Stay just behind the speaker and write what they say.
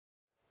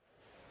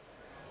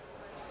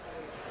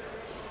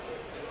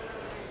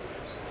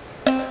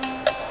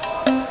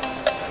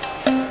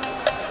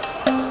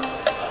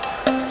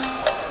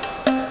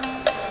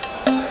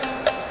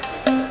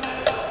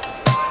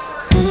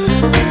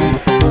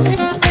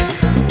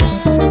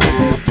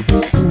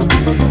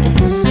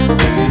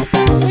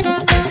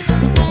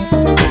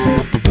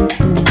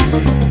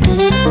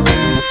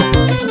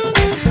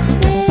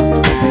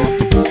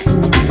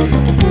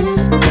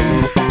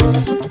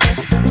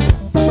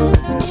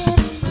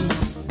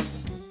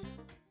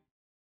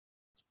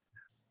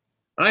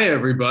Hi,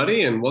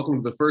 everybody, and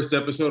welcome to the first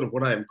episode of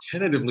what I am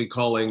tentatively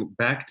calling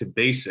Back to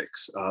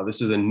Basics.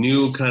 This is a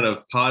new kind of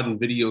pod and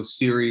video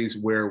series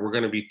where we're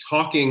going to be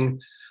talking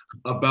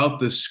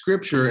about the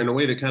scripture in a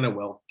way that kind of,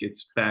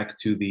 gets back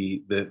to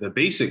the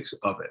basics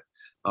of it.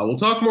 We'll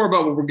talk more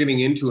about what we're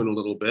getting into in a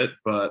little bit,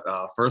 but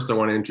first I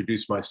want to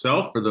introduce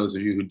myself. For those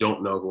of you who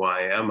don't know who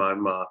I am,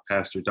 I'm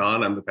Pastor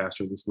Don. I'm the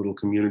pastor of this little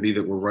community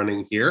that we're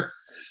running here.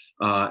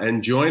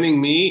 And joining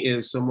me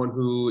is someone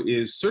who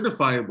is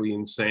certifiably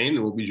insane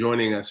and will be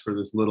joining us for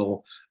this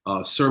little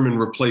sermon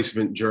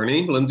replacement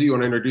journey. Lindsay, you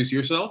want to introduce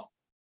yourself?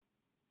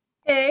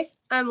 Hey,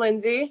 I'm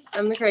Lindsay.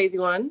 I'm the crazy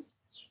one.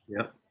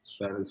 Yeah,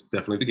 that is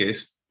definitely the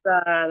case.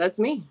 That's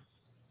me.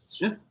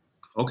 Yeah.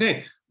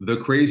 Okay. The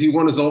crazy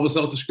one is all the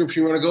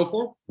self-description you want to go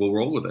for? We'll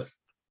roll with it.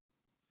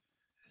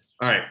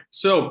 All right.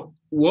 So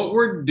what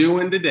we're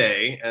doing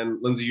today, and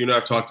Lindsay, you know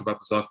I've talked about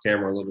this off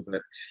camera a little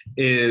bit,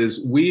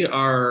 is we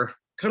are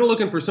kind of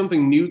looking for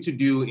something new to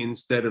do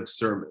instead of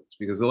sermons,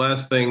 because the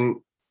last thing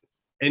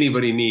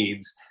anybody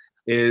needs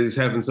is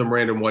having some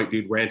random white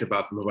dude rant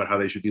about them about how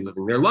they should be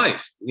living their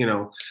life.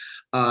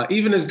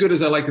 Even as good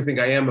as I like to think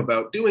I am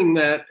about doing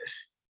that,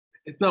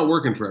 it's not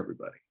working for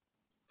everybody.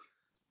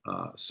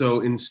 So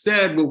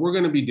instead, what we're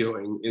going to be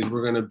doing is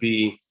we're going to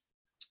be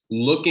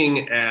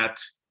looking at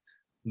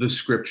the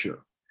scripture.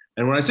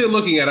 And when I say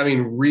looking at, I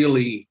mean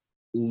really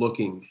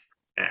looking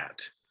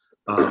at.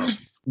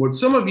 What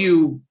some of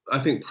you, I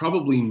think,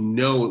 probably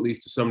know, at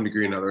least to some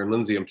degree or another, and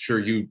Lindsay, I'm sure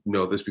you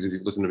know this because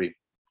you've listened to me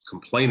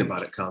complain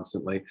about it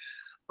constantly,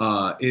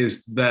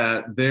 is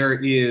that there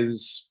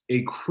is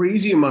a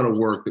crazy amount of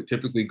work that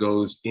typically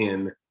goes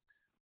in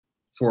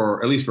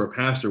for, at least for a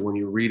pastor, when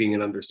you're reading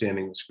and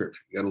understanding the scripture.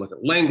 You got to look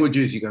at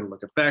languages, you got to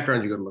look at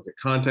background, you got to look at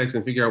context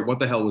and figure out what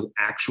the hell was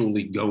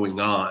actually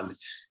going on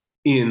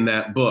in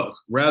that book,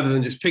 rather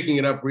than just picking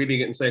it up,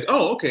 reading it and saying,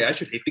 oh, okay, I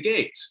should hate the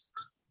gays.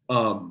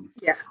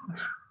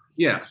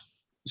 Yeah.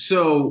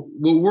 So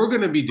what we're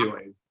going to be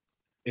doing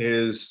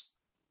is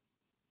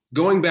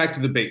going back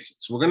to the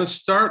basics. We're going to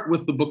start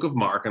with the book of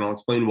Mark, and I'll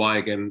explain why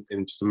again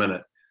in just a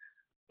minute.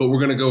 But we're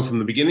going to go from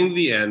the beginning to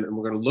the end, and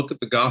we're going to look at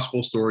the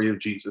gospel story of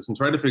Jesus and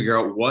try to figure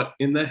out what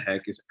in the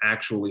heck is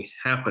actually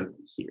happening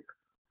here.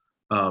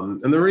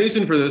 And the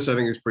reason for this, I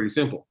think, is pretty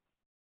simple.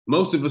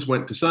 Most of us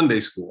went to Sunday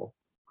school,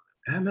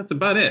 and that's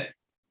about it.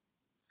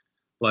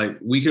 Like,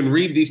 we can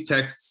read these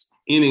texts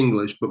in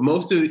English, but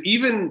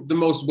even the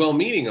most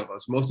well-meaning of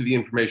us, most of the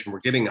information we're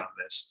getting on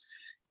this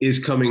is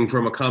coming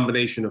from a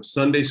combination of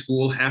Sunday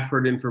school,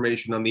 half-heard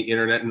information on the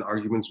internet, and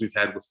arguments we've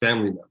had with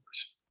family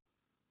members.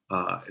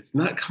 It's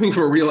not coming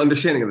from a real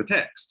understanding of the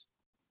text,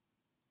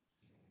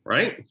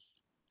 right?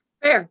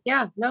 Fair.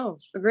 Yeah, no,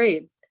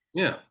 agreed.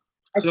 Yeah.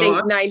 I think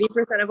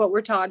 90% of what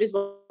we're taught is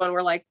when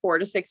we're like 4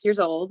 to 6 years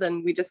old,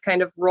 and we just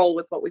kind of roll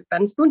with what we've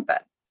been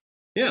spoon-fed.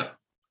 Yeah.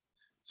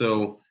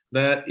 So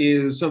that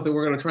is something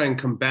we're going to try and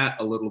combat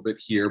a little bit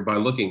here by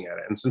looking at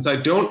it. And since I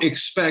don't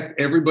expect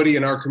everybody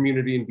in our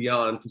community and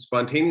beyond to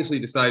spontaneously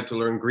decide to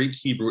learn Greek,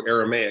 Hebrew,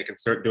 Aramaic, and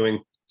start doing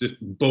just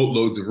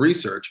boatloads of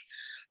research,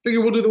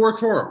 figure we'll do the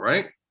work for them,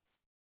 right?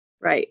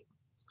 Right.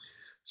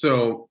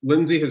 So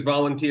Lindsay has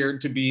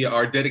volunteered to be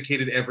our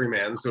dedicated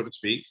everyman, so to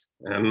speak,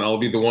 and I'll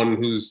be the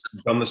one who's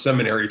done the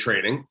seminary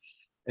training.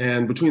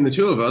 And between the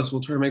two of us,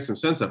 we'll try to make some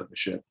sense out of the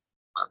shit.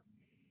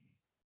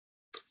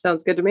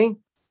 Sounds good to me.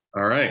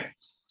 All right.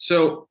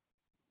 So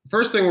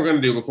first thing we're going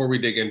to do before we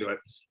dig into it,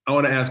 I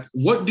want to ask,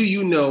 what do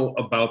you know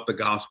about the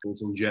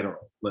Gospels in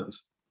general,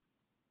 Liz?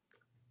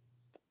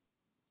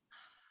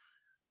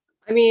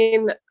 I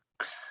mean,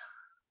 I'm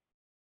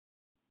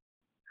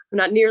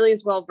not nearly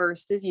as well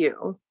versed as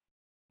you.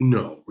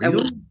 No,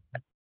 really?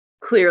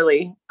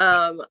 Clearly.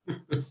 I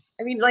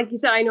mean, like you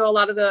said, I know a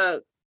lot of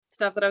the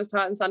stuff that I was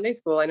taught in Sunday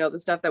school. I know the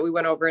stuff that we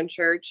went over in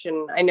church,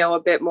 and I know a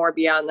bit more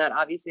beyond that.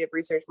 Obviously, I've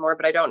researched more,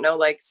 but I don't know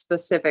like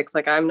specifics.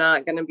 Like, I'm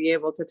not going to be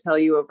able to tell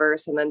you a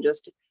verse and then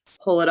just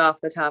pull it off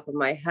the top of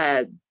my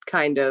head,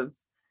 kind of.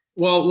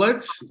 Well,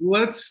 let's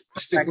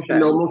stick with the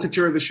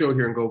nomenclature of the show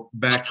here and go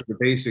back to the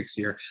basics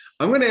here.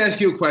 I'm going to ask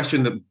you a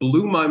question that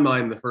blew my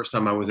mind the first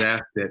time I was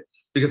asked it,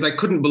 because I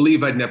couldn't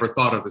believe I'd never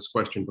thought of this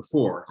question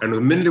before. And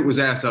the minute it was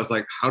asked, I was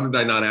like, how did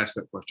I not ask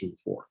that question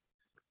before?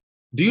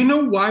 Do you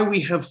know why we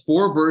have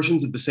 4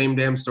 versions of the same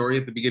damn story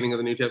at the beginning of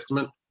the New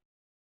Testament?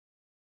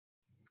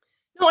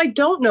 No, I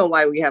don't know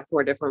why we have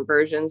 4 different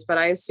versions, but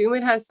I assume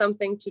it has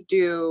something to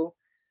do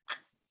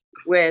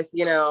with,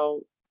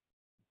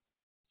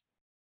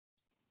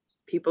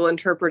 people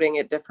interpreting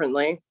it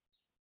differently.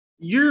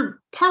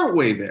 You're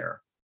partway there.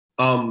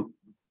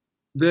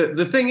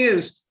 The thing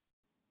is,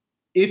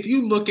 if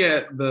you look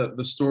at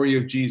the story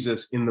of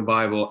Jesus in the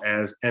Bible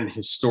as an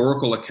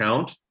historical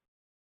account,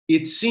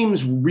 it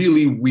seems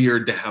really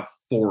weird to have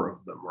 4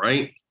 of them,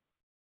 right?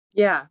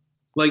 Yeah.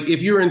 Like,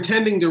 if you're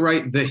intending to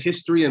write the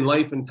history and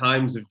life and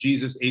times of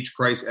Jesus H.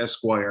 Christ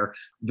Esquire,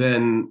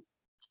 then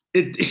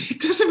it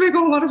doesn't make a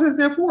whole lot of sense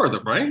to have 4 of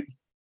them, right?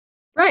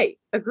 Right.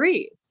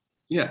 Agreed.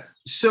 Yeah.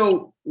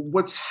 So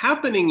what's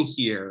happening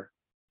here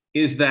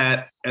is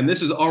that, and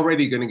this is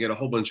already going to get a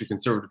whole bunch of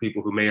conservative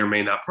people who may or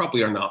may not,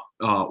 probably are not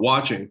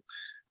watching,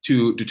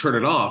 to turn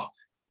it off,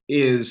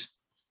 is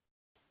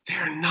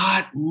they're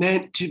not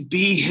meant to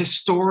be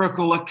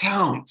historical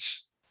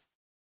accounts.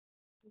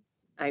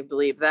 I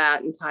believe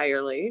that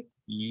entirely.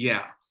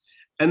 Yeah.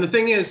 And the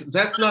thing is,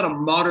 that's not a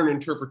modern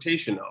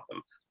interpretation of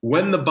them.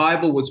 When the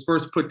Bible was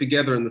first put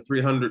together in the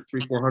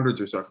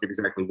 400s or so, I forget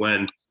exactly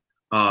when,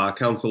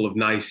 Council of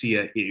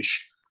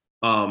Nicaea-ish,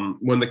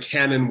 when the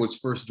canon was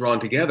first drawn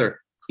together,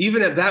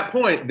 even at that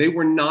point, they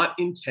were not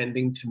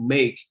intending to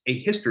make a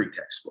history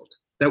textbook.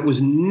 That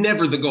was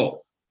never the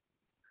goal.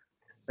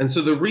 And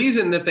so the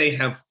reason that they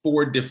have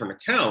 4 different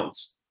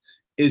accounts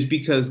is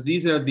because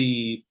these are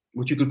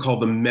what you could call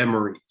the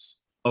memories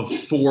of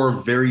 4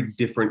 very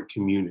different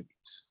communities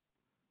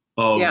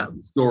of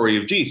the story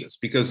of Jesus.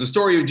 Because the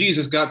story of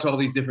Jesus got to all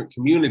these different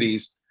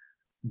communities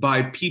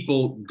by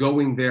people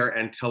going there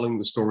and telling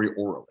the story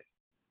orally.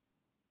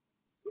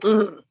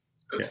 Mm-hmm.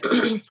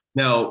 Yeah.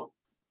 Now,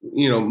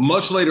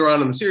 much later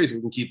on in the series,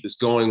 we can keep this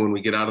going when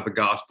we get out of the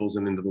Gospels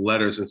and into the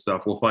letters and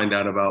stuff. We'll find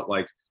out about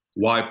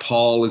why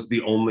Paul is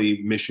the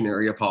only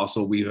missionary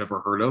apostle we've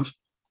ever heard of.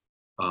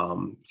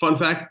 Fun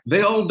fact,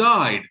 they all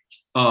died.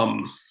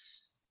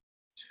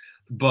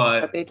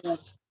 But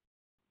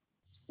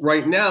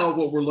right now,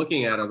 what we're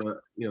looking at are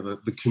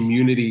the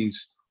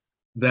communities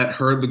that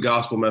heard the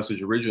gospel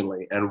message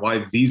originally and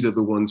why these are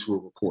the ones who are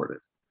recorded.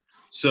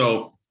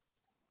 So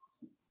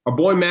our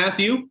boy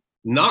Matthew,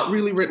 not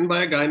really written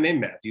by a guy named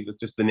Matthew, that's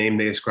just the name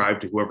they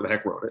ascribed to whoever the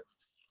heck wrote it.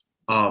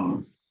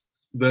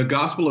 The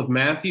Gospel of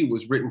Matthew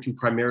was written to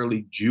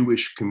primarily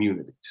Jewish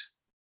communities.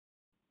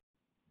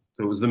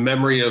 So it was the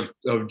memory of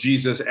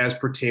Jesus as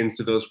pertains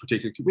to those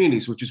particular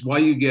communities, which is why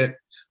you get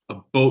a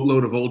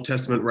boatload of Old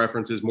Testament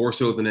references, more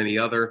so than any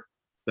other.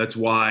 That's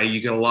why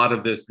you get a lot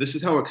of this. This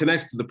is how it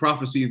connects to the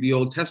prophecy of the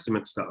Old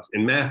Testament stuff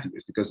in Matthew,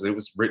 is because it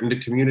was written to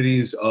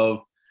communities of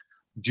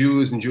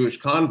Jews and Jewish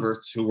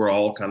converts who were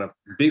all kind of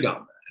big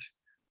on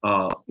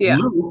that.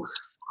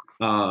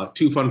 Luke,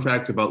 2 fun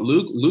facts about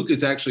Luke. Luke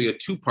is actually a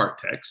 2-part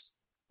text.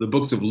 The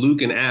books of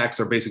Luke and Acts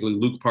are basically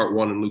Luke part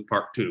 1 and Luke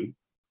part 2.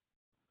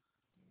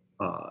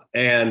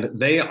 And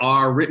they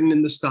are written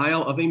in the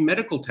style of a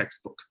medical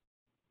textbook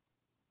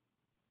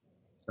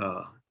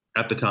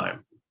at the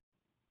time.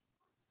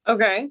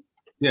 Okay.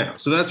 Yeah,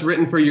 so that's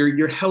written for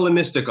your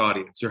Hellenistic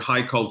audience, your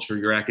high culture,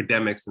 your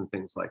academics and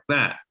things like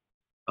that.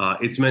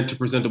 It's meant to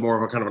present a more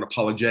of a kind of an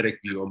apologetic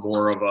view, a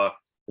more of a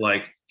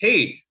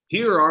hey,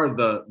 here are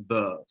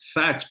the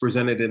facts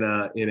presented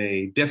in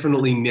a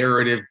definitely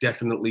narrative,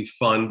 definitely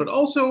fun, but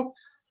also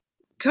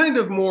kind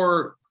of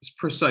more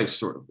precise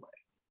sort of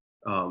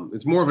way.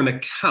 It's more of an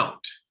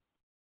account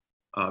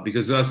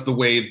because that's the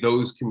way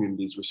those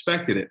communities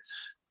respected it.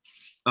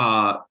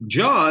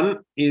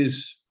 John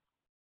is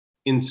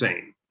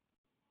insane.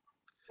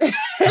 To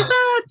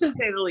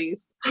say the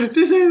least.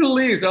 To say the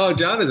least. Oh,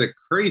 John is a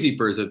crazy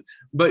person.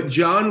 But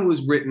John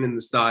was written in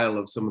the style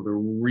of some of the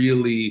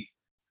really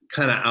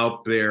kind of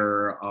out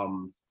there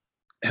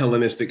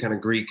Hellenistic kind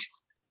of Greek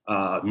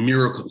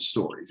miracle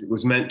stories. It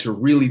was meant to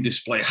really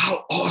display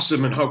how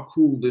awesome and how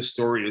cool this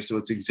story is. So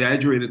it's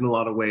exaggerated in a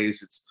lot of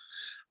ways. It's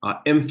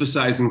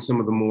emphasizing some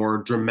of the more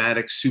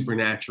dramatic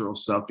supernatural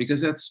stuff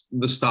because that's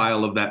the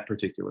style of that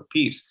particular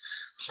piece.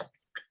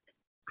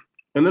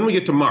 And then we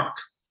get to Mark.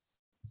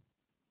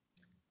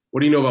 What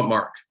do you know about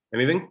Mark?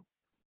 Anything?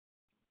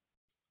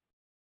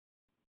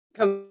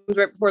 Comes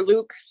right before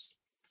Luke.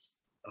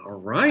 All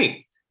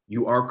right.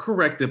 You are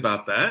correct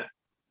about that.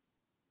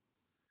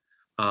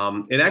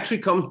 It actually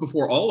comes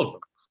before all of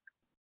them.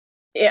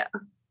 Yeah.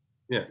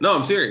 Yeah. No,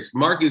 I'm serious.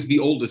 Mark is the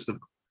oldest of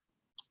them.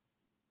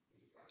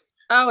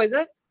 Oh, is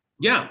it?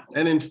 Yeah.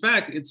 And in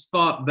fact, it's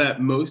thought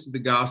that most of the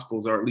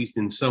Gospels are at least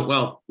in some,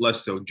 well,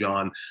 less so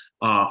John,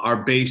 are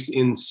based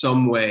in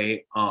some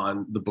way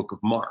on the book of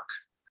Mark.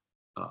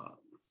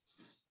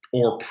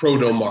 Or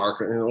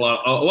proto-Mark, and a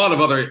lot of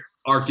other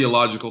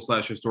archaeological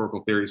 /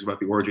 historical theories about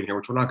the origin here,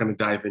 which we're not going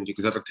to dive into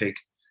because that would take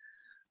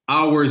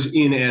hours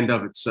in and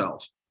of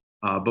itself.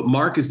 But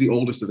Mark is the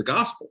oldest of the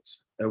Gospels,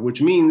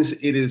 which means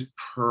it is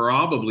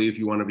probably, if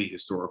you want to be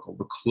historical,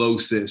 the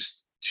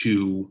closest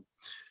to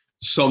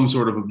some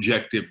sort of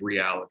objective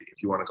reality,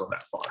 if you want to go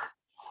that far.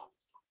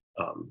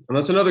 And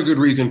that's another good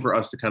reason for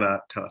us to kind of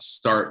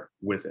start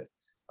with it.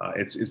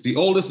 It's the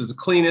oldest, it's the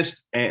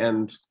cleanest,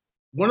 and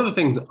one of the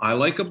things I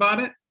like about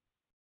it,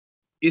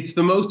 it's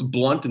the most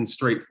blunt and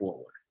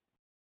straightforward.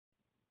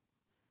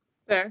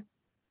 Fair.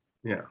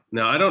 Yeah.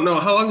 Now, I don't know,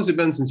 how long has it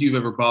been since you've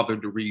ever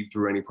bothered to read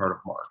through any part of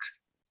Mark?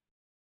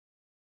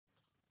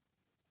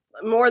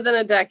 More than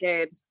a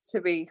decade,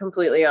 to be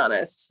completely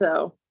honest.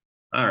 So.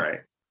 All right.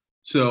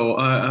 So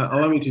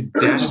allow me to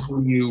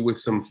dazzle you with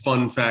some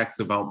fun facts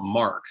about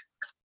Mark.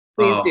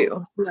 Please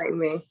do. Enlighten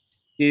me.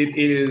 It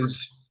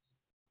is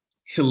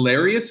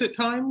hilarious at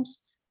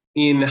times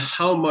in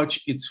how much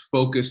it's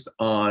focused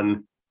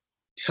on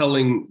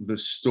telling the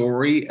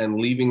story and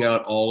leaving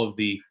out all of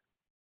the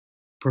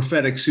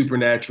prophetic,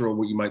 supernatural,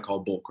 what you might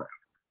call bullcrap.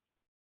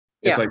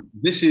 It's like,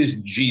 this is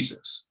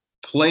Jesus.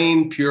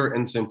 plain, pure,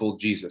 and simple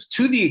Jesus,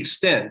 to the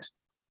extent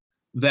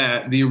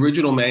that the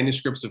original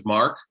manuscripts of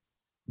Mark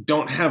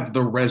don't have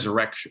the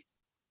resurrection.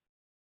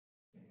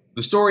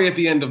 The story at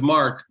the end of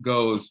Mark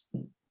goes,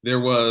 there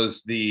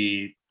was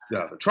the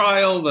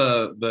trial,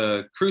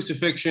 the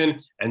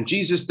crucifixion, and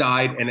Jesus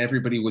died, and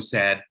everybody was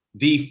sad.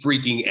 The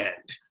freaking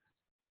end.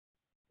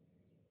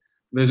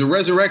 There's a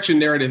resurrection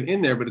narrative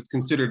in there, but it's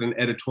considered an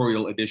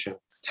editorial addition,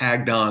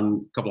 tagged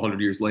on a couple hundred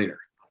years later.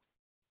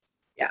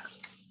 Yeah.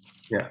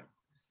 Yeah.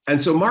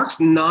 And so Mark's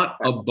not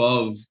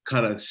above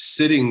kind of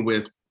sitting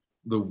with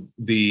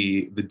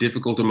the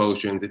difficult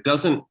emotions. It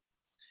doesn't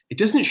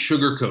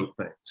sugarcoat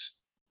things.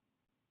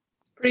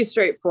 It's pretty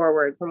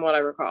straightforward from what I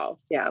recall.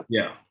 Yeah.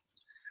 Yeah.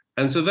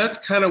 And so that's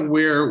kind of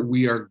where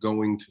we are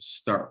going to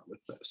start with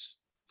this.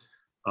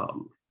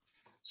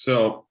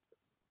 So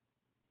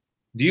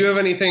do you have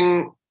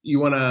anything you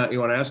wanna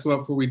ask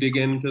about before we dig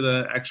into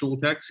the actual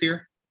text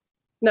here?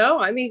 No,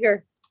 I'm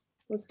eager.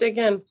 Let's dig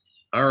in.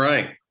 All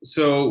right.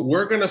 So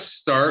we're going to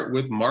start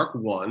with Mark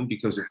 1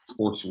 because of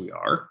course we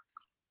are.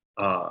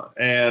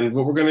 And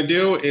what we're going to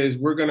do is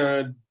we're going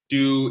to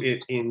do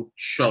it in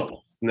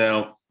chunks.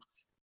 Now,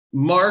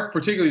 Mark,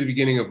 particularly the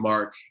beginning of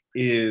Mark,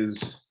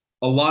 is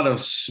a lot of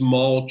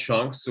small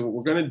chunks. So what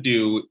we're going to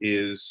do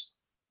is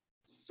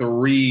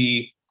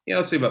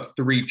let's say about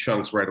 3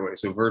 chunks right away.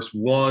 So verse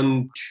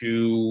 1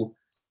 to,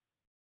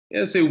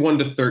 let's say 1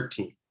 to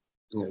 13.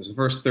 There's the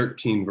first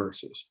 13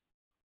 verses.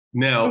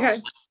 Now,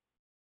 Okay.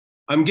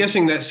 I'm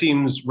guessing that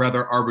seems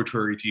rather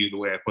arbitrary to you the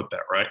way I put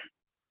that, right?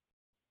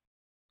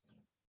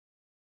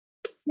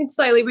 It's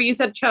slightly, but you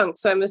said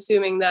chunks, so I'm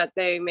assuming that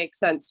they make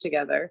sense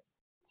together.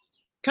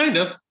 Kind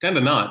of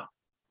not.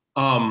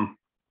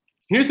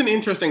 Here's an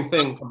interesting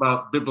thing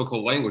about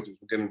biblical languages.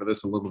 We'll get into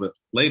this a little bit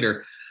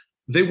later.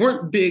 They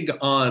weren't big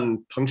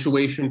on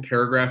punctuation,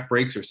 paragraph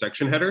breaks, or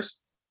section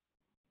headers.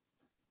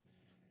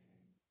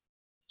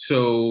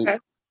 So Okay.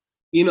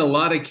 In a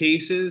lot of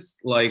cases,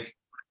 like,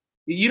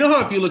 you know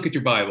how if you look at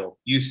your Bible,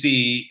 you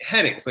see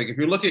headings. Like if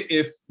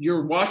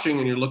you're watching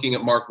and you're looking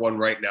at Mark 1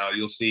 right now,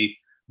 you'll see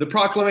the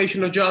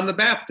proclamation of John the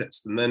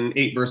Baptist. And then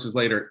 8 verses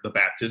later, the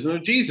baptism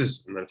of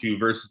Jesus. And then a few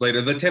verses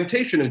later, the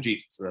temptation of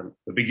Jesus. And then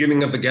the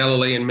beginning of the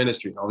Galilean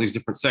ministry, and all these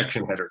different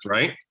section headers,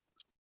 right?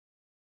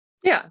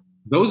 Yeah,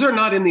 Those are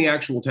not in the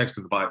actual text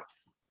of the Bible.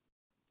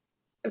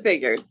 I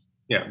figured.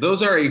 Yeah,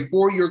 those are a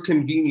for your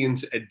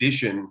convenience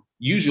addition,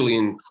 usually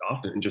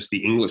often in just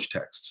the English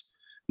texts.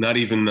 Not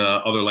even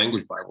other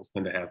language Bibles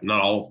tend to have,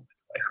 not all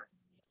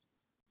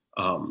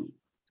of them.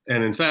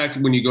 And in fact,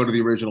 when you go to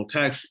the original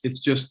text, it's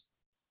just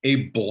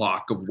a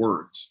block of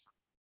words.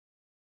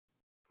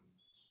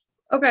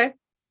 Okay.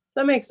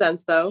 That makes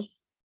sense, though.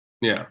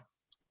 Yeah.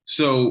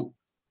 So.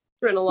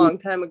 Written a long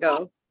time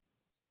ago.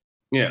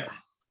 Yeah.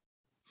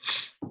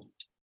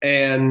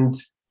 And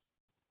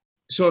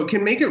so it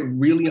can make it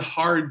really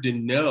hard to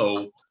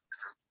know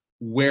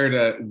where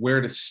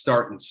to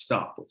start and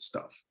stop with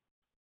stuff.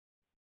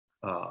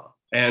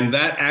 And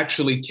that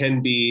actually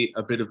can be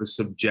a bit of a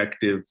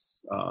subjective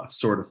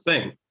sort of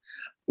thing.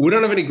 We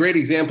don't have any great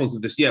examples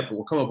of this yet, but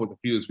we'll come up with a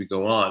few as we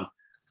go on.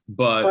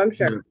 But I'm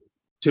sure.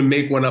 To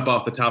make one up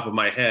off the top of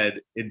my head,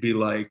 it'd be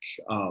like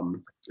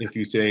if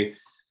you say,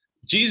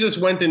 Jesus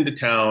went into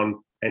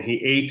town and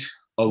he ate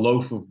a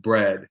loaf of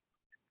bread.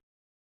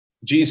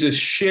 Jesus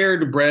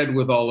shared bread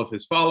with all of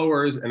his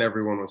followers and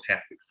everyone was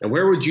happy. And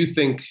where would you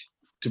think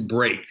to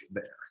break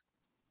there?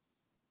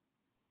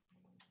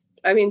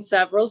 I mean,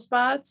 several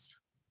spots.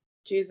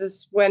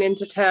 Jesus went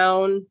into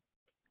town.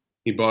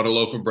 He bought a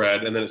loaf of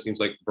bread, and then it seems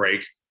like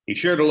break. He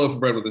shared a loaf of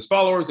bread with his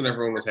followers, and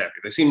everyone was happy.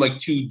 They seem like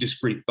 2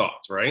 discrete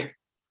thoughts, right?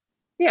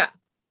 Yeah.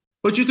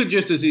 But you could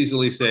just as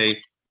easily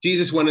say,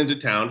 Jesus went into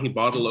town, he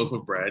bought a loaf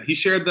of bread, he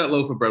shared that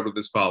loaf of bread with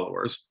his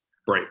followers,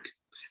 break.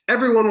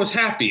 Everyone was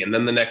happy, and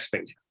then the next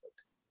thing happened.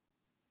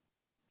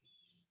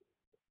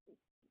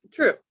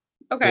 True.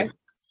 Okay. Yeah.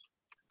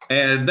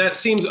 And that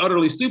seems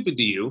utterly stupid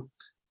to you,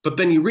 but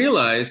then you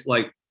realize,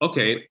 like,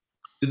 okay,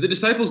 did the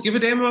disciples give a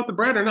damn about the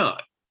bread or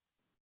not?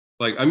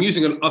 Like, I'm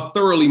using a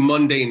thoroughly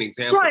mundane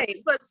example.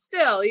 Right, but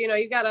still, you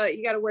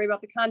gotta worry about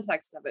the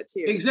context of it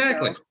too.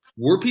 Exactly. So.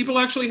 Were people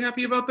actually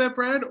happy about that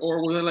bread,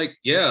 or were they like,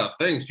 "Yeah,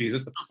 thanks,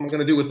 Jesus. What am I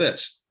gonna do with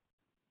this?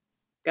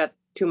 Got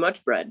too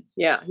much bread."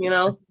 Yeah,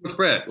 Too much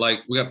bread.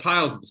 Like, we got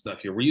piles of the stuff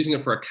here. We're using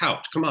it for a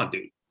couch. Come on,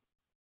 dude.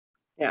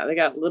 Yeah, they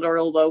got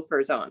literal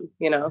loafers on.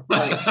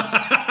 Like,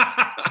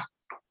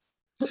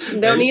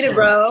 don't need it,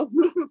 bro.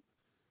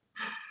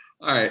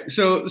 All right,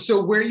 so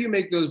where you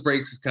make those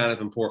breaks is kind of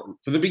important.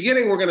 For the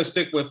beginning, we're going to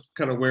stick with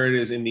kind of where it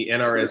is in the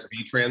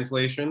NRSV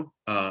translation.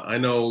 I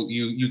know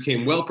you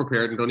came well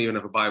prepared and don't even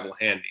have a Bible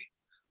handy.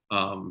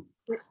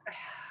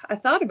 I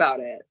thought about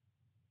it.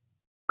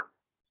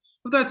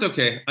 But that's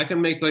okay. I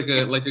can make like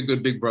a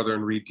good big brother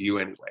and read to you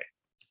anyway.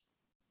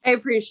 I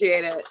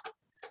appreciate it.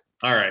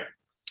 All right,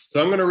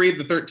 so I'm going to read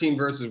the 13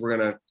 verses we're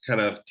going to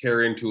kind of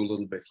tear into a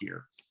little bit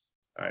here.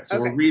 All right, so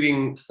Okay. We're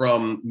reading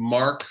from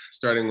Mark,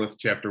 starting with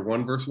chapter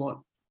 1, verse 1.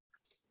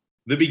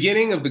 The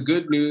beginning of the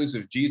good news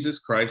of Jesus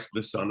Christ,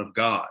 the Son of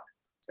God.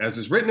 As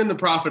is written in the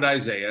prophet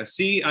Isaiah,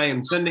 see, I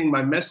am sending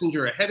my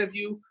messenger ahead of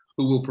you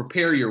who will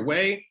prepare your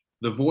way,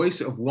 the voice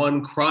of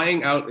one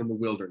crying out in the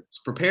wilderness.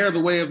 Prepare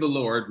the way of the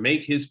Lord,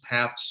 make his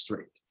path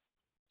straight.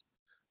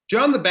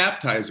 John the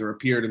Baptizer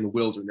appeared in the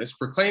wilderness,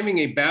 proclaiming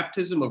a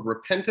baptism of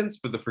repentance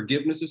for the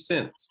forgiveness of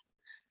sins.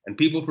 And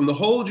people from the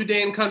whole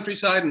Judean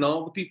countryside and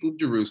all the people of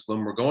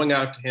Jerusalem were going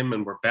out to him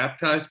and were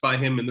baptized by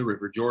him in the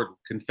river Jordan,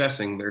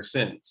 confessing their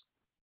sins.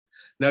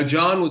 Now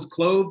John was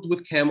clothed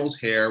with camel's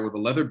hair, with a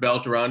leather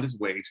belt around his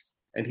waist,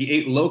 and he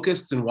ate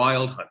locusts and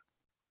wild honey.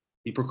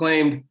 He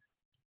proclaimed,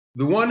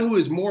 the one who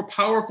is more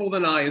powerful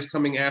than I is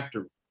coming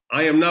after me.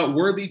 I am not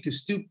worthy to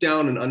stoop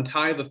down and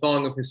untie the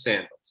thong of his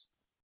sandals.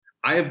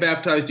 I have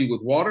baptized you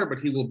with water, but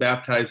he will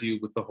baptize you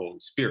with the Holy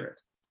Spirit.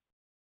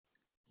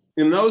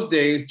 In those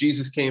days,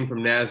 Jesus came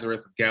from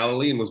Nazareth of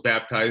Galilee and was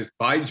baptized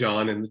by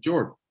John in the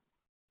Jordan.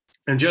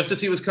 And just as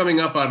he was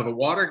coming up out of the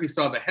water, he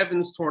saw the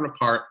heavens torn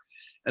apart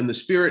and the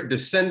Spirit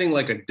descending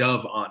like a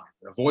dove on him.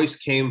 And a voice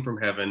came from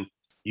heaven,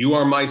 you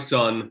are my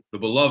Son, the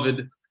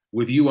beloved,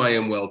 with you I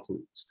am well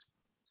pleased.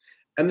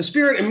 And the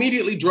Spirit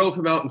immediately drove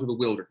him out into the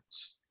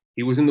wilderness.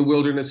 He was in the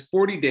wilderness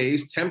 40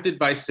 days, tempted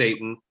by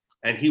Satan,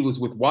 and he was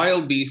with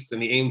wild beasts,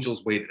 and the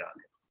angels waited on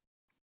him.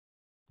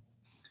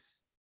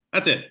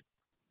 That's it.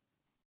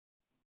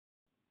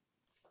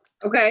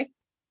 Okay.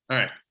 All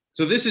right.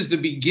 So this is the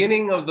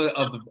beginning of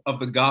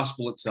the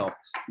gospel itself.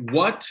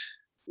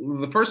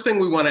 The first thing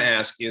we want to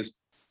ask is,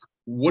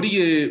 what do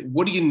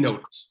you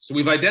notice? So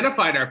we've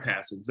identified our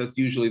passage. That's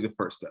usually the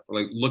first step.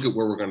 Like, look at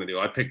where we're going to do.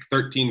 I picked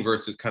 13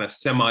 verses kind of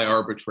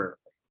semi-arbitrarily.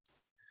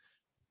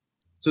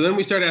 So then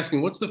we start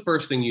asking, what's the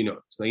first thing you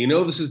notice? Now, you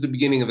know this is the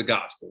beginning of the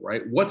gospel,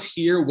 right? What's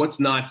here? What's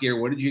not here?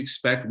 What did you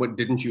expect? What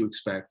didn't you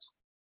expect?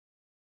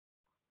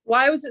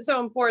 Why was it so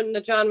important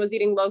that John was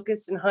eating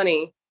locusts and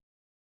honey?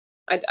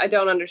 I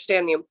don't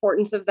understand the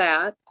importance of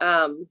that.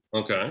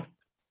 Okay.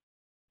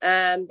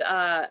 And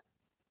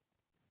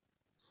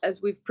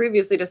as we've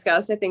previously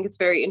discussed, I think it's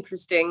very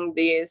interesting,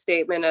 the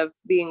statement of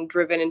being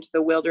driven into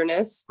the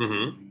wilderness.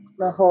 Mm-hmm.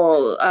 The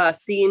whole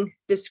scene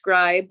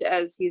described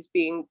as he's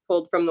being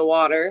pulled from the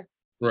water.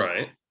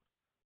 Right.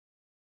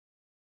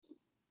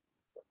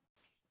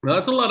 Now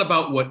that's a lot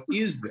about what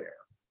is there.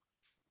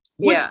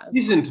 What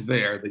isn't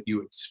there that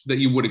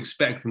you would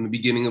expect from the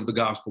beginning of the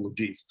gospel of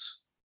Jesus?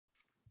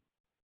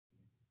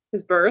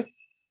 His birth.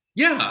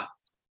 Yeah.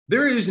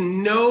 There is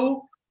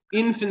no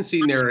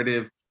infancy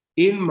narrative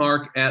in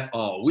Mark at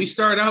all. We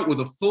start out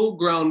with a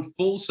full-grown,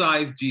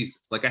 full-size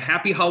Jesus, like a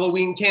happy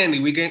Halloween candy.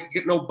 We get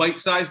no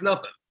bite-sized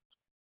nothing.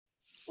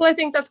 Well, I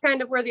think that's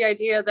kind of where the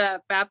idea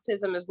that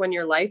baptism is when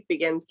your life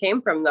begins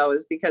came from, though,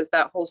 is because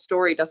that whole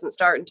story doesn't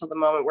start until the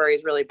moment where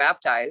he's really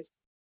baptized.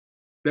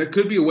 That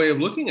could be a way of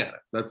looking at it.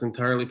 That's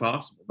entirely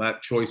possible.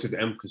 That choice of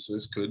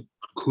emphasis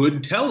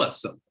could tell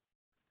us something.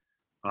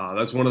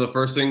 That's one of the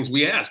first things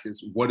we ask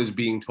is, what is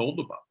being told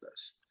about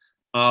this?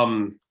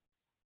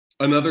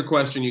 Another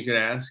question you could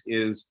ask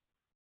is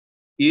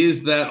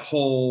that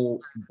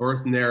whole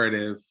birth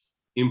narrative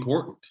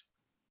important?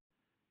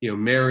 You know,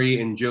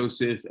 Mary and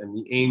Joseph and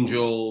the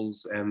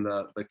angels and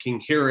the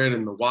King Herod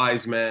and the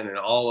wise men and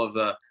all of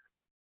the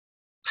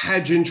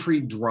pageantry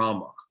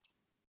drama.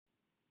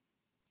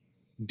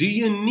 Do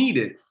you need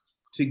it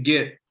to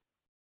get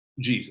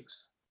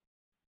Jesus?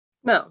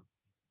 No.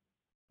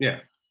 Yeah.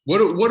 What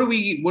do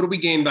we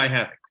gain by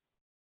having?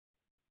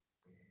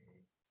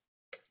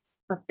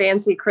 A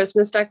fancy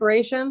Christmas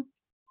decoration?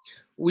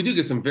 We do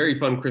get some very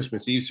fun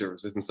Christmas Eve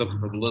services and something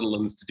for the little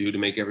ones to do to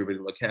make everybody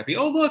look happy.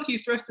 Oh, look,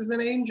 he's dressed as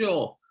an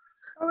angel.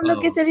 Oh,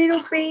 look, it's a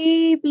little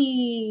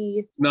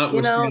baby.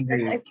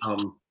 Notwithstanding,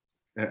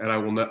 and I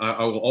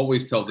will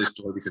always tell this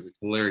story because it's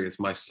hilarious.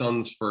 My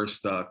son's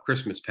first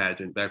Christmas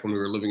pageant back when we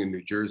were living in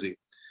New Jersey,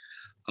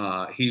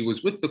 he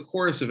was with the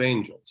chorus of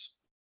angels,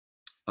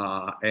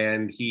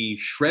 and he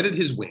shredded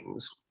his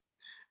wings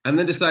and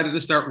then decided to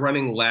start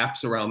running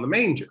laps around the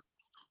manger.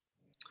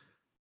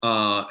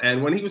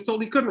 And when he was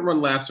told he couldn't run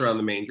laps around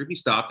the manger, he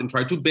stopped and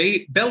tried to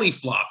belly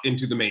flop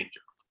into the manger.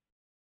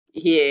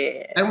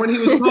 Yeah. And when he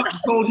was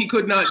told he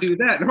could not do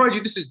that, and mind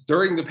you, this is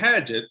during the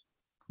pageant,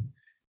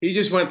 he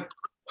just went,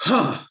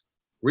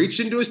 reached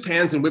into his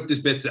pants and whipped his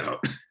bits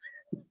out.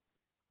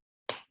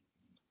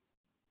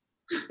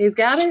 He's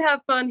got to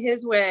have fun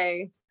his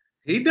way.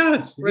 He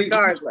does.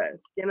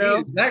 Regardless, He's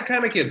that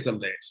kind of kid some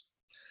days.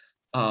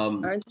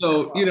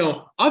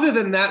 So, other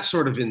than that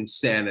sort of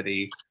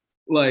insanity,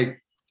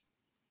 like.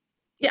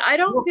 Yeah, I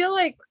don't feel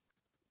like,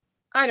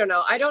 I don't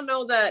know. I don't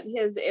know that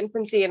his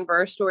infancy and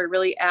birth story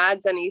really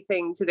adds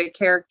anything to the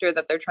character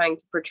that they're trying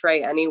to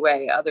portray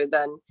anyway, other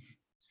than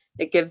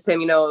it gives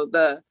him,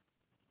 the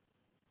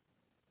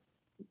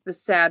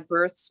sad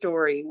birth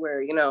story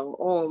where,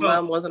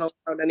 mom wasn't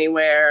allowed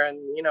anywhere. And,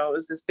 it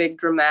was this big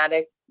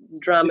dramatized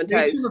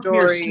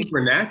story.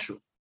 Supernatural.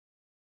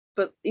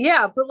 But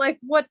like,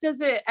 what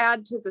does it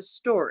add to the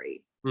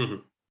story?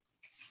 Mm-hmm.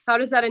 How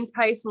does that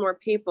entice more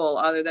people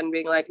other than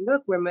being like,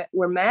 look,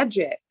 we're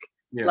magic,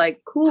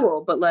 like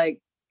cool, but like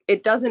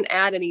it doesn't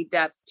add any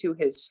depth to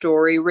his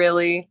story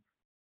really.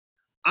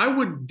 I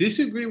would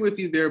disagree with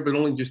you there, but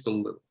only just a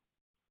little.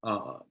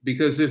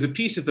 Because there's a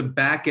piece at the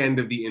back end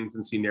of the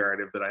infancy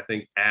narrative that I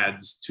think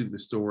adds to the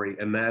story,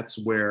 and that's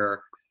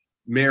where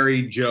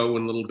Mary, Joe,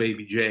 and little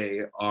baby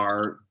Jay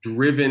are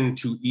driven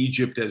to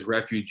Egypt as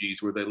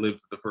refugees, where they live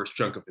for the first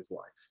chunk of his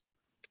life.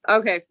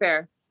 Okay,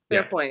 fair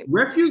point.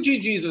 Refugee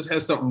Jesus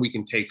has something we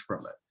can take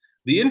from it.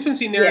 The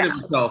infancy narrative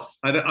itself,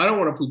 I don't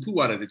want to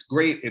poo-poo on it. It's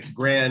great, it's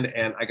grand,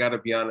 and I got to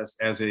be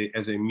honest, as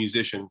a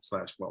musician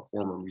 /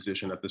 former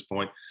musician at this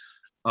point,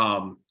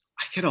 I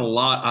get a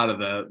lot out of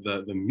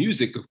the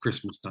music of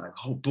Christmas time.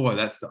 Oh boy,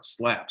 that stuff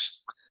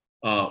slaps.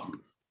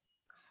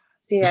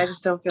 See, I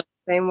just don't feel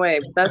the same way,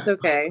 but that's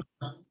okay.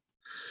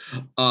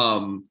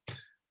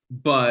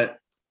 But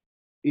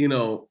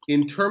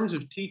in terms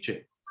of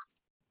teaching,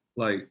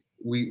 like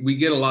we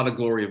get a lot of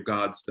glory of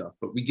God stuff,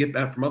 but we get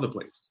that from other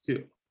places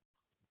too.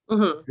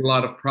 Mm-hmm. A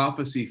lot of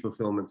prophecy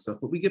fulfillment stuff,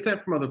 but we get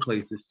that from other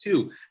places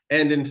too.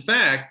 And in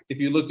fact, if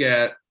you look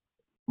at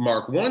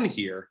Mark 1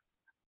 here,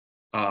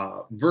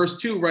 verse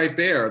 2 right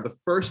there, the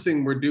first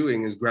thing we're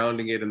doing is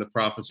grounding it in the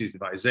prophecies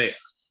of Isaiah,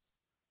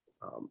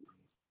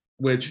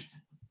 which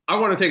I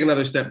want to take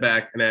another step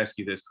back and ask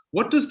you this.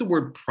 What does the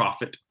word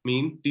prophet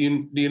mean? Do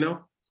you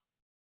know?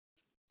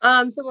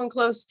 Someone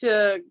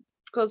closer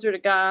to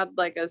God,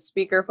 like a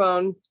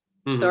speakerphone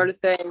sort of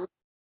thing.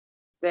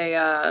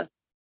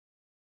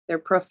 They're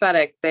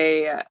prophetic.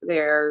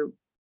 They're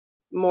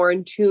more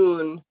in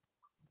tune.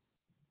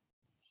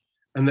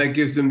 And that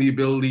gives them the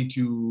ability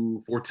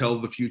to foretell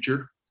the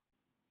future,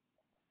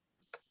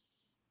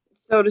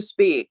 so to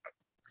speak.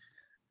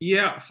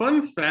 Yeah.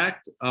 Fun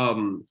fact,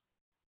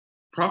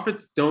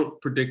 prophets don't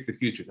predict the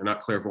future. They're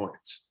not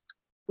clairvoyants.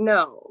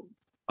 No.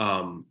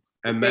 And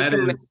they that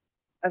can is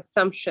make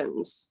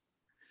assumptions.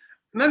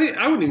 I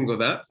wouldn't even go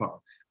that far.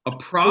 A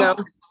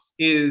prophet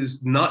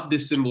is not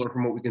dissimilar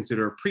from what we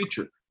consider a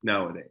preacher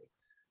nowadays.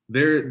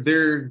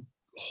 Their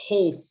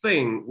whole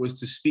thing was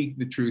to speak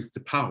the truth to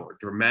power,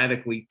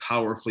 dramatically,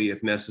 powerfully,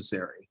 if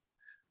necessary.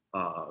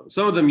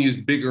 Some of them use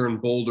bigger and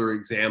bolder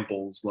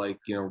examples, like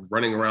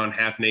running around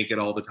half naked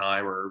all the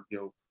time, or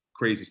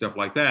crazy stuff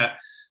like that.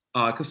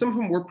 Because some of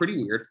them were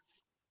pretty weird.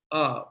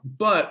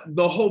 But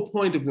the whole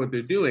point of what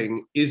they're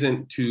doing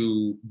isn't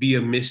to be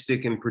a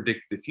mystic and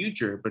predict the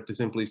future, but to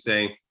simply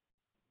say,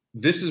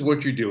 this is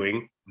what you're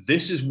doing,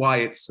 this is why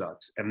it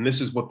sucks, and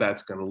this is what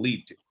that's going to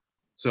lead to.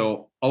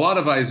 So a lot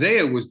of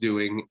Isaiah was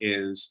doing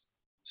is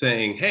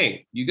saying,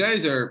 hey, you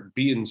guys are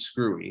being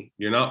screwy,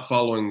 you're not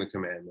following the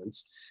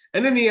commandments,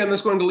 and in the end,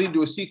 that's going to lead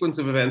to a sequence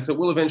of events that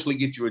will eventually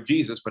get you a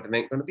Jesus, but it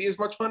ain't going to be as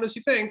much fun as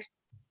you think.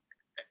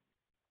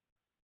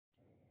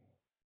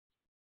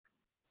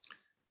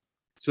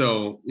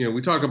 So,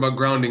 we talk about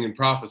grounding in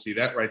prophecy.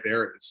 That right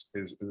there is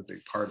a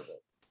big part of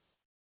it.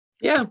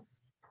 Yeah.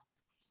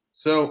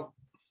 So,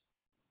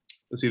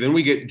 let's see. Then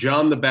we get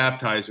John the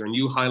Baptizer, and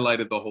you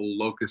highlighted the whole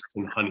locusts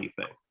and honey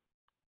thing.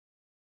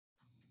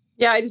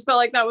 Yeah, I just felt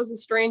like that was a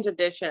strange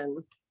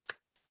addition.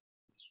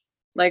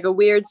 Like a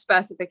weird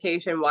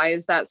specification. Why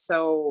is that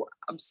so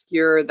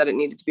obscure that it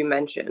needed to be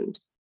mentioned?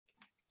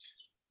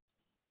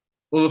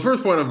 Well, the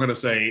first point I'm going to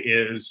say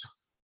is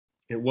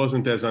it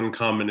wasn't as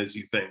uncommon as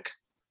you think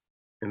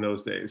in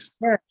those days.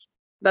 Yeah.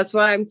 That's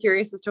why I'm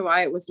curious as to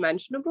why it was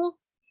mentionable.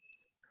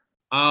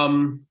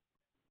 The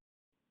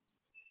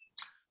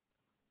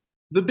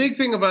big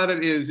thing about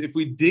it is if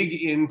we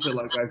dig into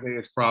like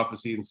Isaiah's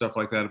prophecy and stuff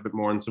like that a bit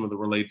more, and some of the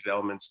related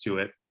elements to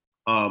it,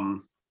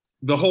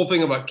 the whole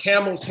thing about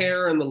camel's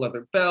hair and the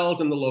leather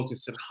belt and the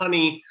locusts and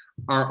honey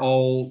are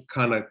all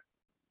kind of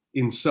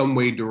in some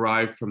way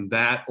derived from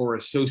that or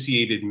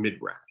associated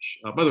midrash.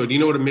 By the way, do you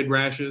know what a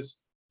midrash is?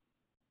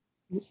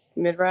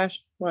 Midrash?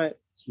 What?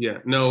 Yeah,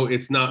 no,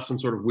 it's not some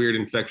sort of weird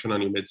infection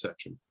on your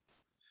midsection.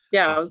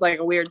 Yeah, it was like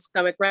a weird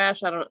stomach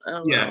rash. I don't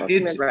know.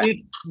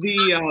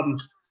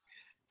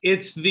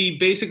 It's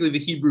basically the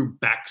Hebrew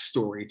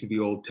backstory to the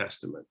Old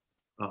Testament.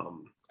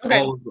 Okay.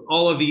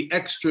 All of the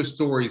extra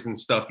stories and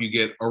stuff you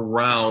get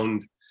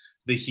around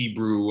the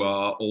Hebrew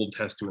Old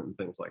Testament and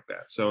things like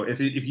that. So if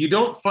you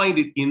don't find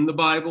it in the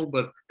Bible,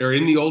 or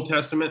in the Old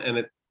Testament, and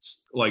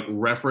it's like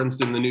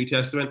referenced in the New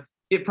Testament,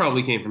 it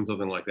probably came from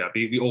something like that,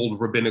 the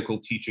old rabbinical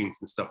teachings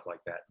and stuff like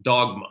that,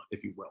 dogma,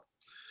 if you will.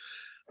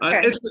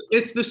 Okay.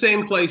 It's the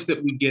same place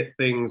that we get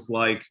things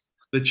like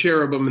the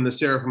cherubim and the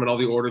seraphim and all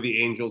the order of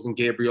the angels and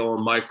Gabriel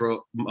and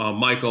Michael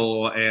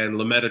and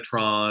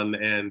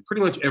Metatron and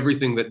pretty much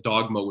everything that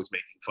dogma was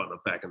making fun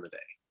of back in the day.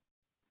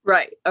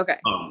 Right. Okay.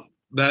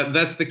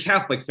 That's the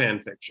Catholic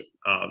fan fiction,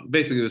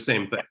 basically the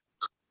same thing.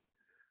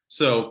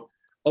 So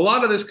a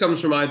lot of this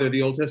comes from either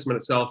the Old Testament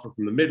itself or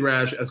from the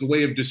Midrash as a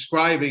way of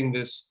describing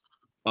this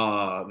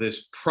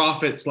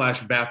prophet /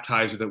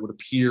 baptizer that would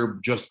appear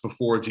just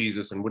before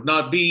Jesus and would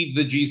not be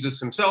the Jesus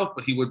himself,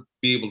 but he would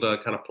be able to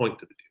kind of point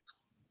to the dude.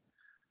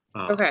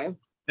 Okay.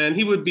 And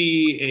he would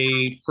be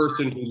a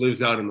person who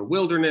lives out in the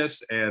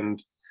wilderness, and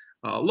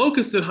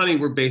locusts and honey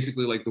were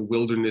basically like the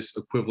wilderness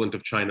equivalent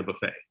of China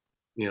buffet.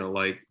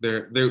 Like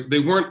they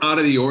weren't out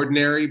of the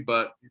ordinary,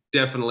 but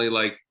definitely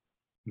like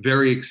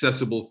very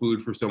accessible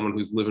food for someone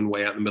who's living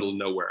way out in the middle of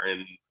nowhere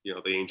in, the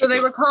ancient. So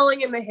they were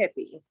calling him a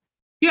hippie.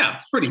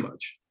 Yeah, pretty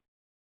much.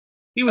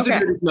 He was a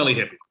dirty, smelly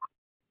hippie.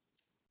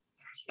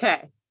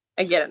 Okay,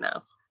 I get it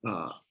now.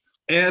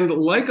 And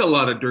like a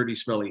lot of dirty,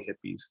 smelly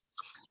hippies,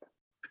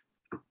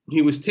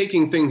 he was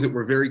taking things that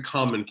were very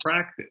common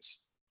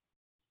practice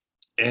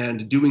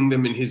and doing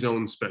them in his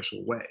own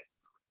special way.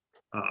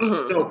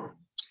 So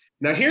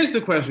now here's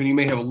the question you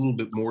may have a little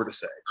bit more to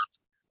say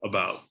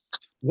about.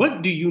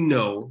 What do you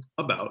know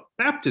about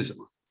baptism?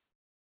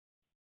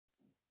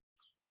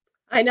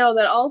 I know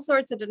that all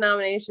sorts of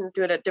denominations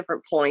do it at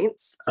different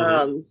points.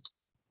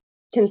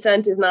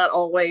 Consent is not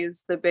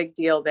always the big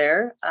deal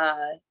there.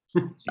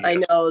 I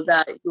know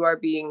that you are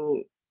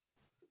being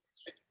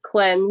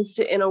cleansed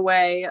in a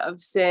way of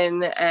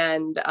sin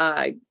and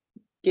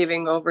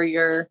giving over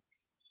your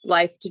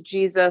life to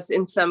Jesus.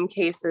 In some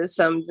cases,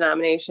 some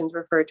denominations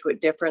refer to it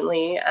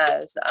differently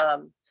as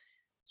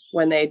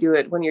when they do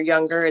it when you're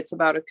younger, it's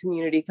about a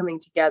community coming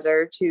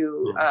together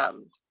to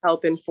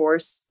help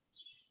enforce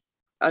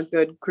a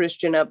good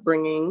Christian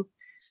upbringing.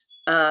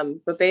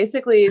 But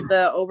basically,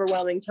 the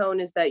overwhelming tone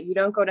is that you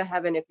don't go to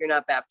heaven if you're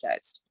not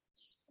baptized.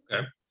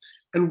 Okay.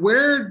 And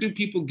where do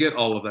people get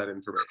all of that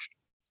information?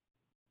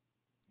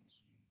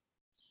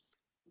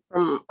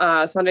 From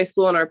Sunday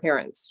school and our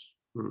parents.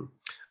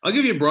 I'll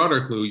give you a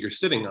broader clue. You're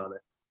sitting on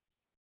it.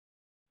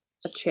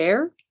 A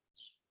chair?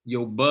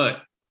 Your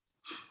butt.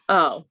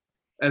 Oh.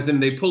 As in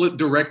they pull it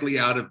directly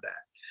out of that.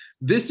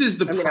 This is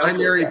the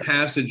primary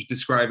passage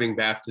describing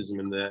baptism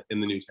in the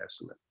New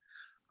Testament.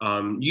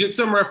 You get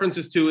some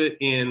references to it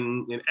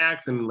in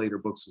Acts and in later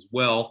books as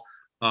well,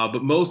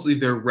 but mostly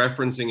they're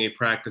referencing a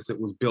practice that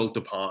was built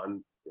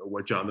upon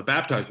what John the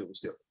Baptizer was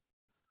doing,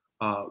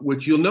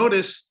 which you'll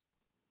notice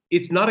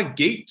it's not a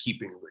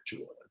gatekeeping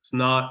ritual. It's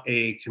not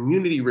a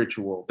community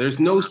ritual. There's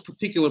no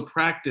particular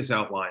practice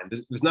outlined.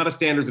 There's not a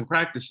standards and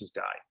practices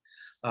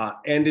guide.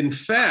 And in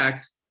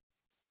fact,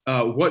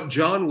 what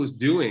John was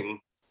doing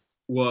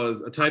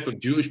was a type of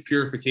Jewish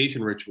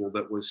purification ritual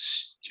that was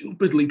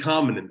stupidly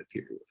common in the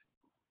period.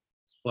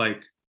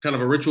 Like kind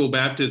of a ritual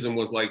baptism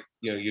was like,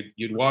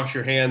 you'd wash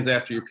your hands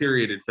after your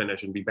period had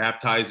finished and be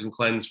baptized and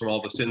cleansed from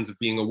all the sins of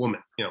being a woman,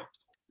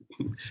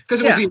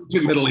 because it was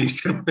the Middle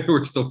East. They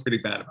were still pretty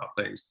bad about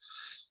things.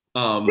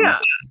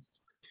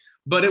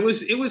 But it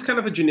was kind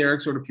of a generic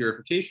sort of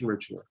purification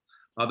ritual.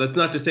 That's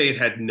not to say it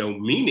had no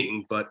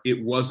meaning, but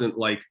it wasn't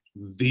like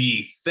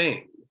the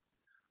thing.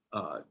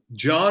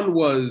 John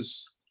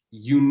was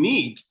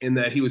unique in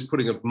that he was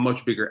putting a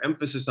much bigger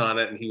emphasis on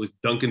it, and he was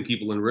dunking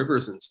people in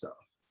rivers and stuff.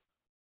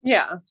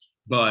 Yeah.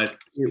 But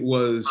it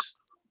was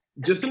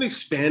just an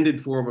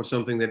expanded form of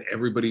something that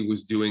everybody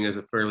was doing as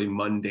a fairly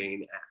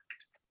mundane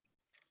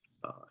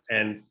act.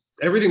 And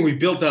everything we've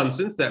built on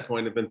since that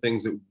point have been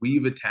things that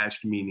we've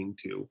attached meaning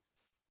to.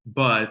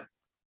 But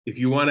if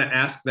you want to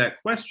ask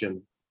that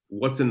question,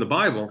 what's in the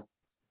Bible?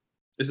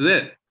 This is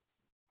it.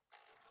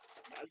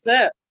 That's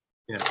it.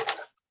 Yeah.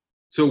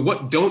 So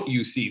what don't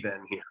you see then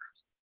here?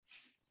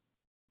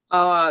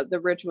 The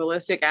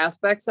ritualistic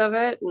aspects of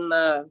it, and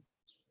that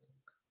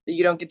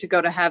you don't get to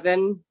go to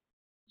heaven.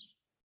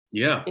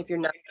 Yeah. If you're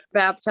not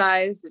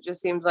baptized, it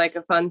just seems like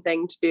a fun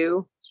thing to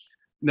do.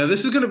 Now,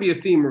 this is going to be a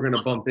theme we're going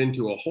to bump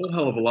into a whole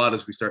hell of a lot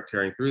as we start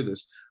tearing through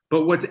this.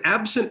 But what's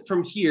absent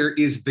from here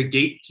is the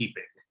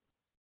gatekeeping.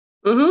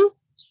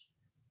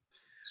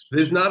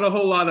 There's not a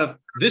whole lot of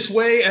this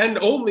way and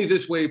only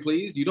this way,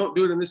 please. You don't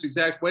do it in this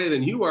exact way,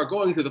 then you are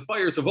going to the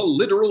fires of a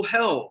literal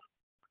hell.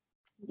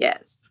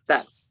 Yes,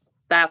 that's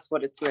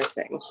what it's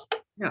missing.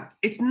 Yeah,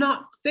 it's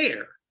not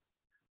there.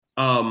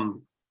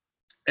 And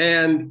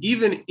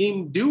even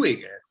in doing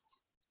it,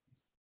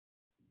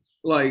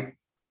 like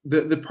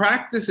the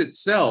practice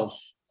itself,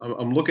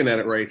 I'm looking at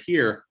it right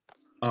here.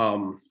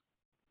 Here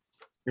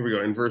we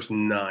go, in verse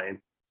 9.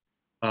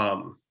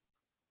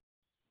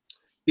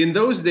 In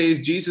those days,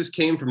 Jesus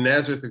came from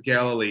Nazareth of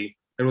Galilee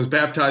and was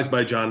baptized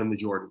by John in the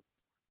Jordan.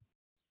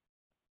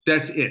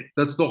 That's it.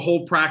 That's the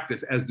whole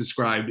practice as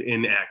described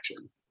in action.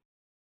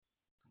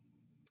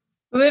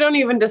 So they don't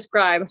even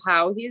describe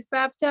how he's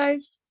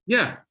baptized?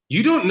 Yeah.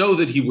 You don't know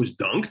that he was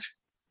dunked.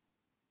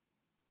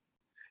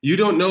 You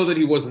don't know that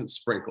he wasn't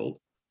sprinkled.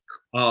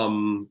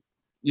 John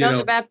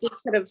the Baptist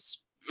could have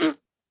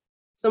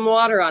some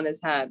water on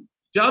his head.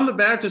 John the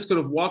Baptist could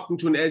have walked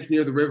into an edge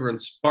near the river and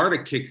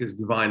Sparta kicked his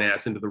divine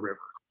ass into the river.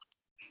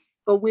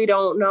 But we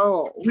don't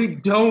know. We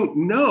don't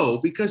know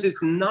because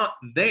it's not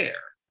there.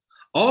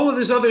 All of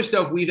this other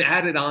stuff we've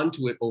added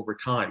onto it over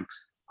time.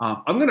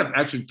 I'm going to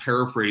actually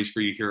paraphrase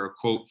for you here a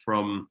quote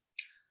from,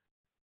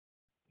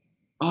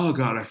 oh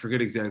God, I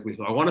forget exactly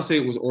who. I want to say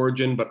it was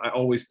Origen, but I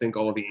always think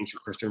all of the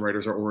ancient Christian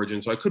writers are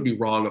Origen, so I could be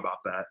wrong about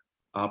that.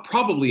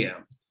 Probably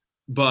am.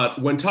 But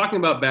when talking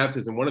about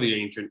baptism, one of the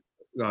ancient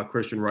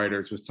Christian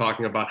writers was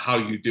talking about how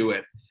you do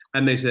it.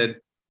 And they said,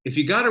 if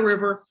you got a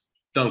river,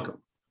 dunk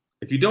them.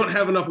 If you don't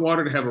have enough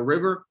water to have a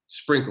river,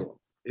 sprinkle them.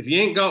 If you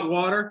ain't got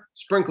water,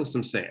 sprinkle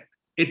some sand.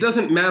 It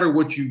doesn't matter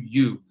what you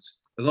use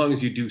as long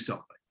as you do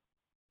something.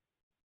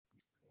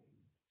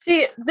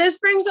 See, this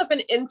brings up an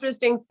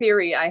interesting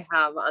theory I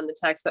have on the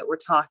text that we're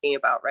talking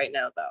about right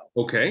now,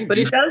 though. Okay. But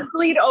it does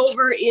bleed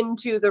over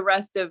into the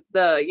rest of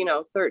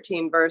the,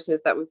 13 verses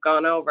that we've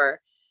gone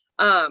over.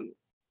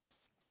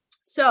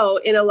 So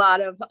in a lot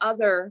of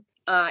other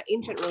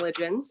ancient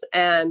religions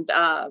and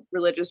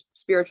religious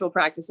spiritual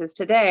practices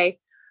today,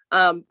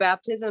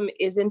 baptism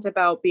isn't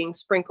about being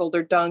sprinkled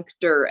or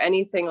dunked or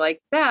anything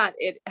like that.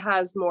 It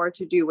has more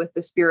to do with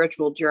the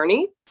spiritual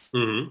journey,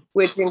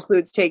 which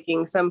includes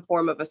taking some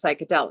form of a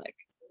psychedelic.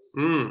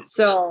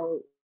 So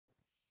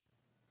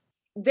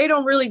they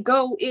don't really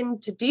go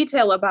into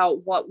detail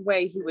about what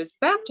way he was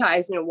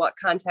baptized and in what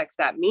context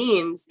that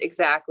means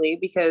exactly,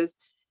 because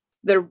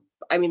they're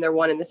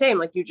one and the same.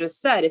 Like you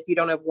just said, if you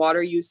don't have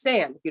water, use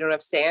sand. If you don't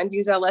have sand,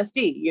 use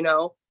LSD. You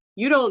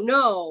don't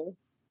know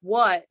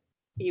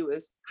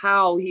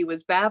how he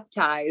was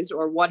baptized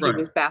or what he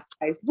was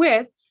baptized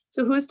with.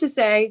 So who's to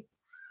say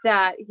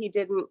that he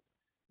didn't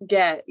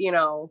get,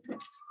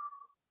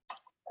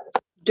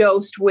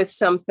 dosed with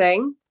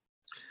something?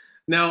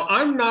 Now,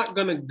 I'm not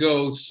going to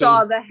go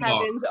saw the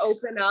heavens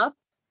open up.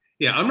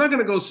 Yeah, I'm not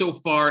going to go so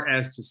far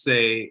as to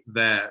say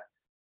that,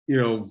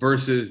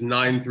 verses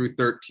 9 through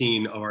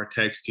 13 of our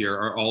text here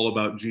are all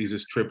about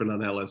Jesus tripping on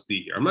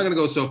LSD. I'm not going to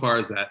go so far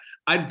as that.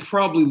 I'd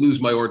probably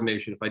lose my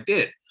ordination if I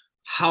did.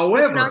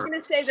 However, I'm not going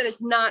to say that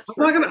it's not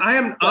true.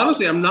 I'm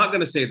not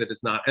going to say that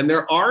it's not. And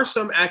there are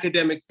some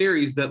academic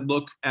theories that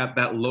look at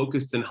that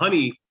locusts and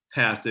honey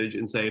passage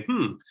and say,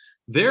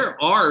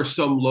 there are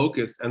some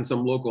locusts and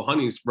some local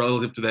honeys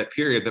relative to that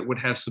period that would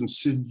have some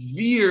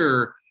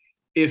severe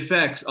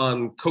effects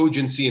on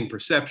cogency and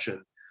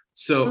perception.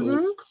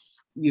 So,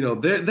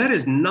 that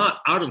is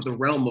not out of the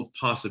realm of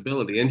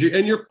possibility. And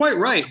you're quite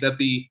right that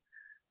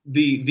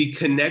the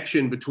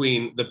connection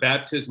between the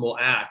baptismal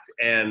act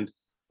and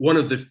one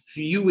of the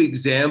few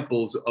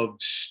examples of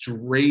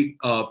straight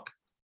up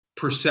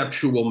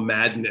perceptual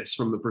madness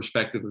from the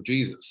perspective of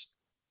Jesus.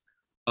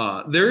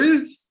 There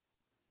is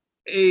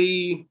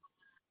a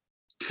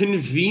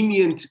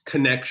convenient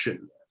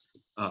connection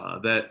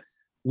that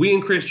we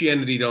in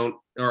Christianity don't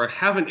or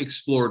haven't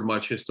explored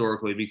much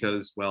historically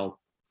because, well,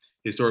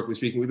 historically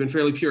speaking, we've been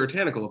fairly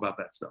puritanical about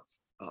that stuff.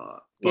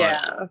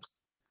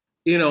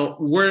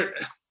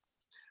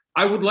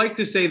 I would like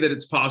to say that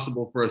it's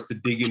possible for us to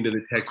dig into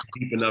the text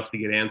deep enough to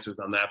get answers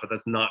on that, but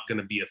that's not going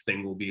to be a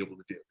thing we'll be able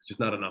to do. There's just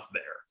not enough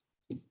there.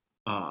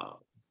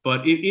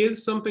 But it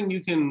is something you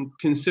can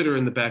consider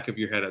in the back of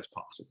your head as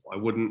possible.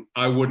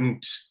 I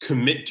wouldn't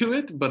commit to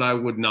it, but I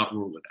would not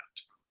rule it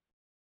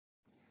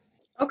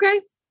out. Okay.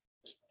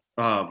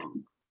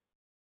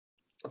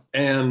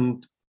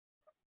 And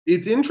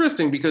it's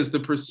interesting because the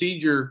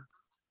procedure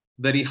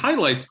that he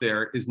highlights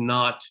there is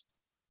not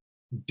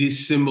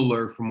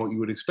dissimilar from what you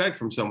would expect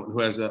from someone who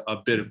has a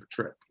bit of a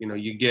trip.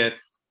 You get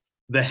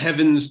the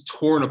heavens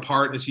torn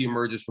apart as he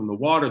emerges from the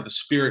water, the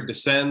spirit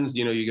descends,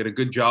 you get a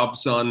good job,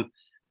 son,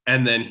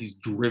 and then he's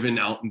driven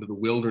out into the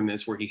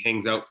wilderness where he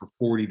hangs out for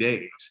 40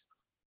 days.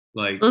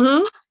 Like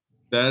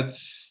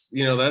that's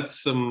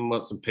some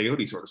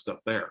peyote sort of stuff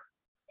there.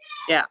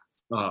 Yeah.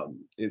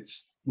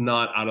 It's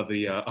not out of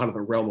the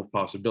realm of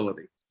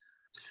possibility.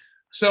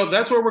 So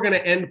that's where we're going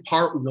to end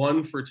part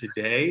 1 for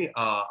today.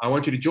 I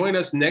want you to join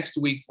us next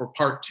week for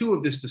part 2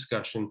 of this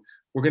discussion.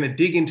 We're going to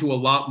dig into a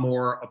lot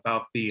more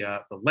about the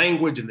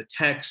language and the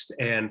text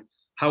and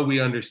how we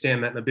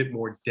understand that in a bit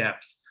more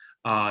depth.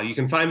 You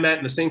can find that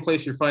in the same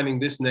place you're finding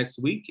this next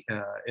week.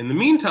 In the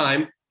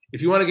meantime,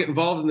 if you want to get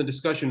involved in the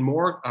discussion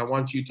more, I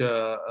want you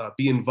to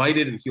be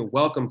invited and feel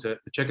welcome to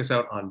check us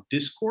out on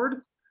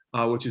Discord,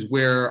 which is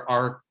where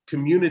our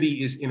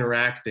community is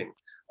interacting.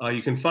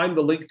 You can find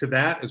the link to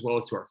that as well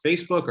as to our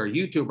Facebook, our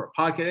YouTube, our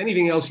podcast,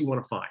 anything else you want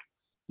to find.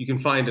 You can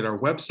find at our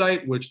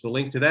website, which the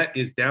link to that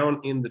is down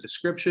in the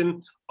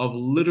description of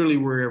literally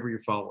wherever you're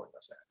following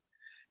us at.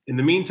 In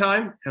the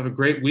meantime, have a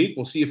great week.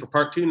 We'll see you for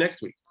part 2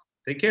 next week.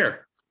 Take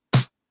care.